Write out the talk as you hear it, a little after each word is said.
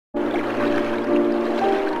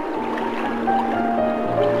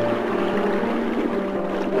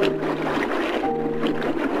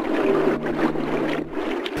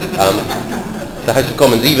The House of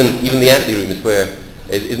Commons, even the ante room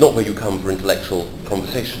is not where you come for intellectual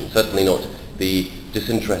conversation, certainly not the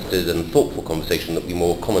disinterested and thoughtful conversation that we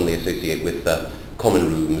more commonly associate with common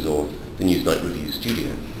rooms or the Newsnight Review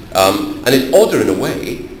studio. And it's odder in a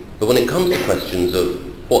way that when it comes to questions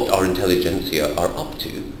of what our intelligentsia are up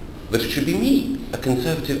to, that it should be me, a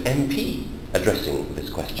Conservative MP, addressing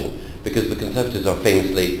this question, because the Conservatives are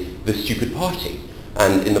famously the stupid party,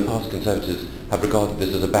 and in the past Conservatives have regarded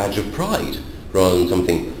this as a badge of pride rather than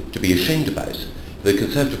something to be ashamed about. The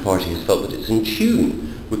Conservative Party has felt that it's in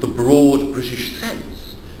tune with the broad British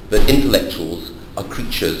sense that intellectuals are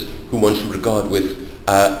creatures whom one should regard with,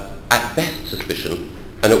 at best, suspicion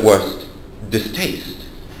and at worst, distaste.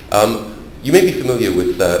 You may be familiar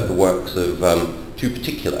with the works of two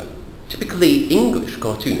particular, typically English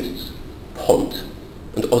cartoonists, Pont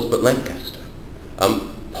and Osbert Lancaster.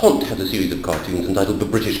 Pont has a series of cartoons entitled The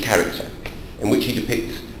British Character, in which he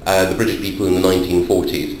depicts the British people in the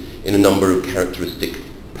 1940s in a number of characteristic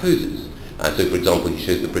poses. So, for example, he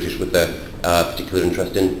shows the British with their particular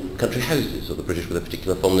interest in country houses, or the British with a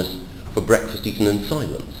particular fondness for breakfast eaten in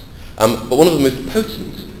silence. But one of the most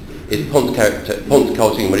potent is Pont's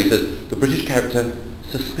cartoon, where he says, the British character,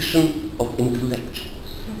 suspicion of intellectuals.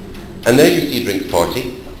 And there you see a drinks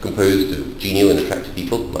party, composed of genial and attractive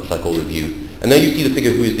people, much like all of you. And there you see the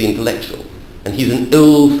figure who is the intellectual. And he's an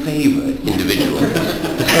ill-favoured individual,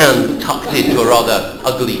 his hands tucked into a rather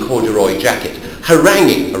ugly corduroy jacket,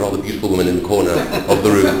 haranguing a rather beautiful woman in the corner of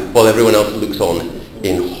the room, while everyone else looks on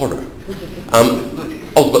in horror.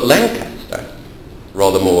 Osbert Lancaster,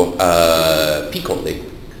 rather more piquantly,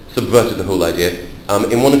 subverted the whole idea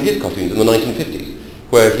in one of his cartoons in the 1950s,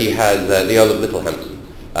 where he has the Earl of Littlehampton,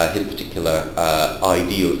 his particular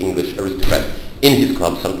ideal English aristocrat, in his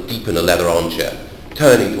club, sunk deep in a leather armchair,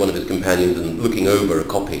 turning to one of his companions and looking over a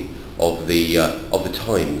copy of the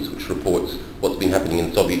Times, which reports what's been happening in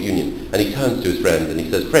the Soviet Union. And he turns to his friend and he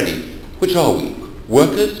says, Freddie, which are we?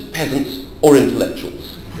 Workers, peasants, or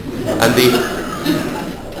intellectuals? And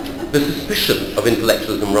the suspicion of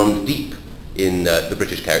intellectualism runs deep in the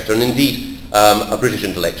British character, and indeed a British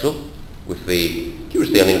intellectual with the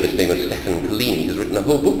curiously un-English name of Stephen Collini has written a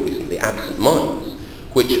whole book recently, Absent Minds,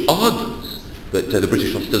 which argues that the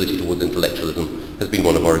British hostility towards intellectualism has been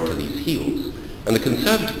one of our Achilles' heels. And the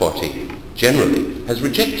Conservative Party generally has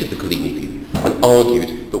rejected the Collini view and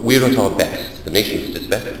argued that we're at our best, the nation is at its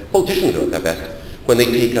best, politicians are at their best, when they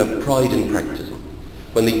take a pride in pragmatism,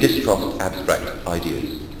 when they distrust abstract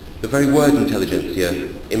ideas. The very word intelligentsia,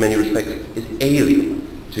 in many respects, is alien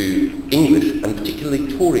to English, and particularly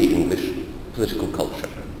Tory English, political culture.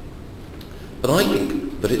 But I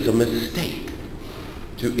think that it's a mistake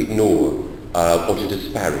to ignore or to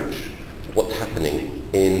disparage what's happening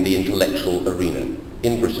in the intellectual arena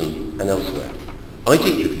in Britain and elsewhere. I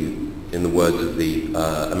take the view, in the words of the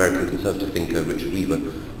American conservative thinker Richard Weaver,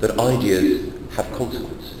 that ideas have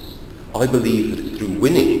consequences. I believe that it's through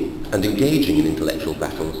winning and engaging in intellectual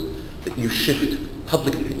battles that you shift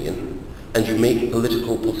public opinion and you make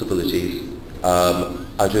political possibilities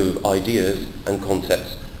out of ideas and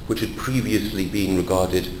concepts which had previously been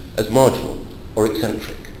regarded as marginal or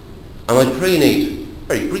eccentric. And I preanate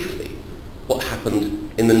very briefly what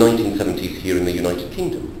happened in the 1970s here in the United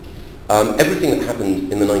Kingdom. Everything that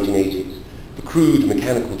happened in the 1980s, the crude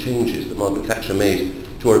mechanical changes that Margaret Thatcher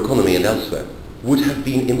made to our economy and elsewhere, would have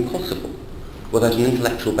been impossible without an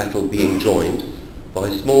intellectual battle being joined by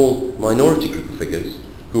a small minority group of figures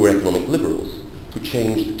who were economic liberals, who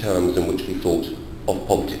changed the terms in which we thought of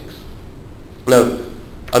politics. Now,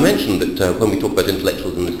 I mentioned that when we talk about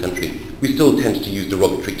intellectuals in this country, we still tend to use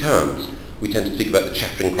derogatory terms. We tend to speak about the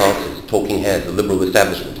chattering classes, talking heads, the liberal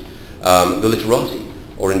establishment, the literati,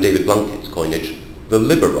 or in David Blunkett's coinage, the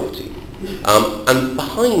liberati. And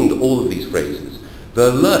behind all of these phrases, there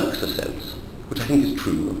lurks a sense, which I think is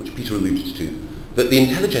true, and which Peter alluded to, that the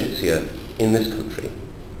intelligentsia in this country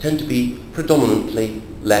tend to be predominantly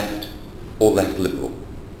left or left liberal.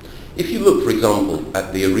 If you look, for example,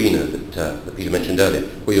 at the arena that Peter mentioned earlier,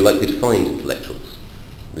 where you're likely to find intellectuals,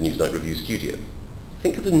 the Newsnight Review studio,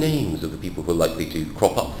 think of the names of the people who are likely to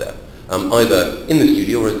crop up there, either in the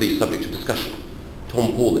studio or as the subject of discussion.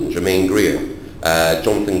 Tom Paulin, Germaine Greer,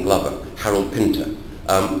 Jonathan Glover, Harold Pinter,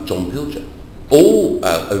 John Pilger, all,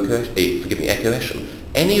 Echo Esham,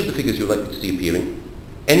 any of the figures you're likely to see appearing,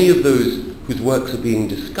 any of those whose works are being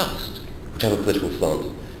discussed, which have a political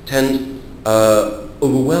slant, tend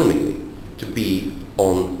overwhelmingly to be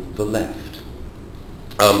on the left.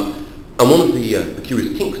 And one of the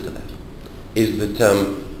curious kinks to that is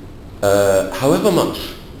that however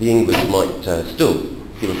much the English might still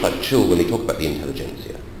feel a slight chill when they talk about the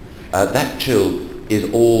intelligentsia, that chill is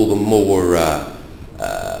all the more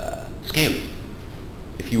scary.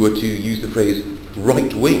 If you were to use the phrase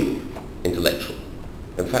right-wing intellectual,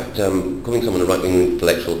 in fact, calling someone a right-wing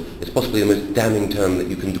intellectual is possibly the most damning term that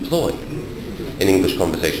you can deploy in English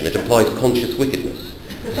conversation. It implies conscious wickedness.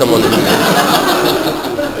 Someone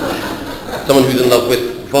who's in love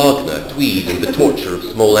with Wagner, Tweed, and the torture of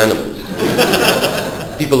small animals.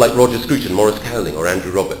 People like Roger Scruton, Maurice Cowling, or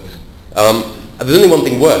Andrew Roberts. There's only one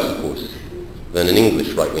thing worse, of course, than an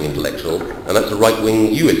English right-wing intellectual, and that's a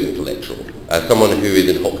right-wing US intellectual. Someone who is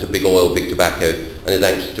in hock to big oil, big tobacco, and is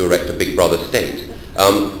anxious to erect a big brother state.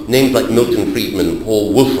 Names like Milton Friedman,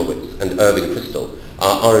 Paul Wolfowitz, and Irving Kristol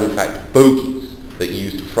are in fact bogies that are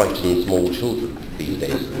used to frighten small children these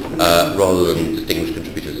days, rather than distinguished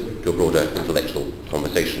contributors to a broader intellectual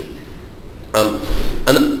conversation. And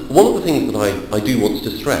one of the things that I do want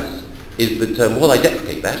to stress is that while I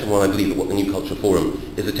deprecate that, and while I believe that what the New Culture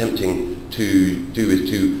Forum is attempting to do is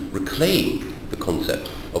to reclaim the concept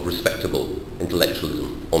of respectable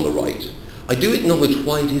intellectualism on the right, I do acknowledge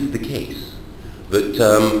why it is the case that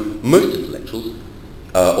most intellectuals,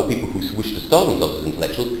 or people who wish to style themselves as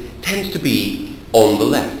intellectuals, tend to be on the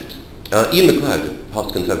left. Ian MacLeod, a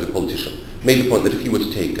past Conservative politician, made the point that if you were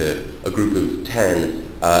to take a group of 10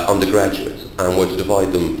 undergraduates and were to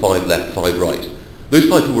divide them 5 left, 5 right, those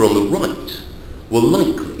 5 who were on the right were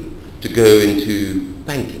likely to go into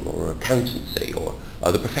banking or accountancy or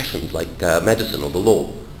the professions like medicine or the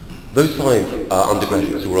law. Those 5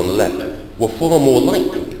 undergraduates who were on the left were far more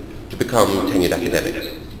likely to become tenured academics,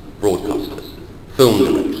 broadcasters, film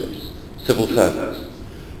directors, civil servants.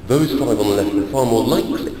 Those 5 on the left were far more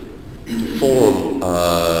likely to form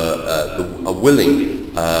a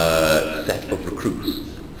willing set of recruits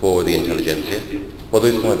for the intelligentsia, while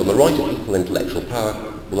those 5 on the right of equal intellectual power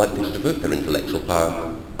were likely to devote their intellectual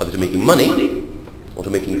power either to making money or to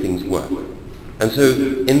making things work. And so,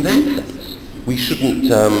 in that sense, we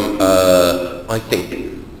shouldn't, I think,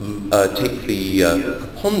 take the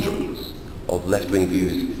preponderance of left-wing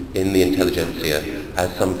views in the intelligentsia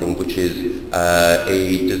as something which is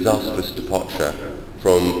a disastrous departure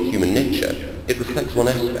from human nature. It reflects one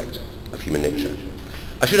aspect of human nature.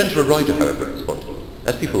 I should enter a rider, however, at this point.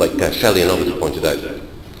 As people like Shelley and others have pointed out,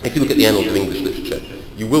 if you look at the annals of English literature,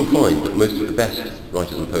 you will find that most of the best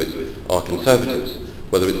writers and poets are conservatives,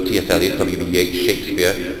 whether it's T.S. Eliot, W.B. Yeats,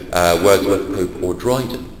 Shakespeare, Wordsworth, Pope, or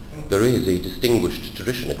Dryden. There is a distinguished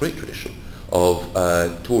tradition, a great tradition, of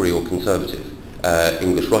Tory or conservative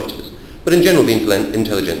English writers. But in general, the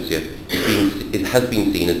intelligentsia has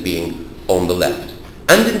been seen as being on the left.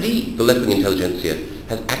 And indeed, the left-wing intelligentsia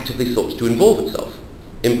has actively sought to involve itself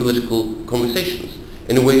in political conversations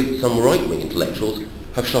in a way that some right-wing intellectuals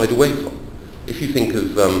have shied away from. If you think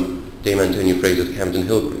of Dame Antonia Fraser's Camden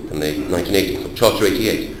Hill group in the 1980s, or Charter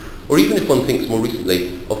 88, or even if one thinks more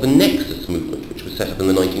recently of the Nexus movement, which was set up in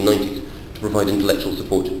the 1990s to provide intellectual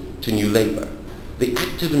support to New Labour, the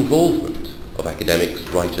active involvement of academics,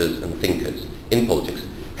 writers and thinkers in politics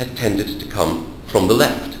has tended to come from the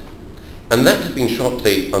left. And that has been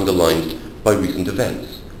sharply underlined by recent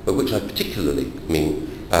events, by which I particularly mean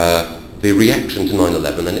the reaction to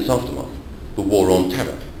 9/11 and its aftermath, the war on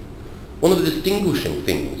terror. One of the distinguishing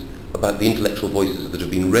things about the intellectual voices that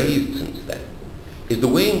have been raised since then is the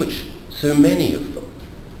way in which so many of them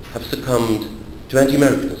have succumbed to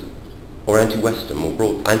anti-Americanism or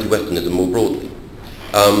anti-Westernism more broadly.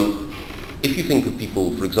 If you think of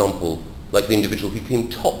people, for example, like the individual who came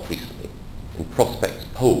top recently in Prospect's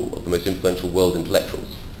poll of the most influential world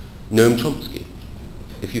intellectuals, Noam Chomsky.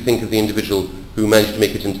 If you think of the individual who managed to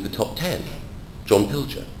make it into the top 10, John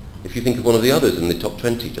Pilger. If you think of one of the others in the top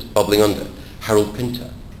 20, just bubbling under, Harold Pinter.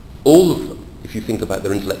 All of them, if you think about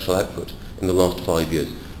their intellectual output in the last 5 years,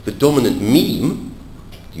 the dominant meme,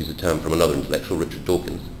 to use a term from another intellectual, Richard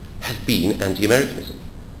Dawkins, has been anti-Americanism.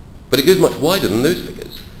 But it goes much wider than those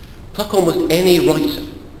figures. Pluck almost any writer,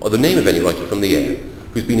 or the name of any writer from the air,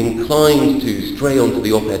 who's been inclined to stray onto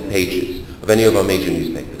the op-ed pages of any of our major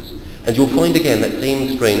newspapers, and you'll find again that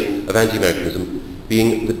same strain of anti-Americanism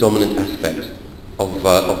being the dominant aspect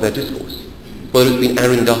of their discourse. Whether it's been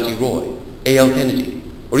Arundhati Roy, A.L. Kennedy,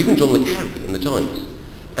 or even John le Carre in the Times,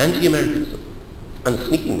 anti-Americanism and a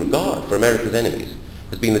sneaking regard for America's enemies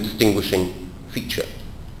has been the distinguishing feature.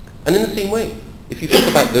 And in the same way, if you think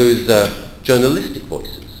about those journalistic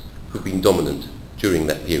voices who've been dominant during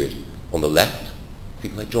that period on the left,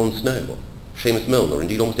 people like Jon Snow, or Seamus Milne, or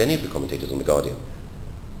indeed almost any of the commentators on The Guardian,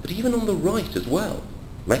 but even on the right as well,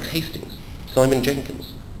 Max Hastings, Simon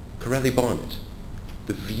Jenkins, Corelli Barnett,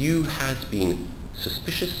 the view has been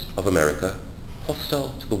suspicious of America,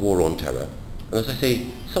 hostile to the war on terror, and as I say,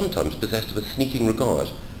 sometimes possessed of a sneaking regard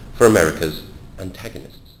for America's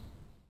antagonists.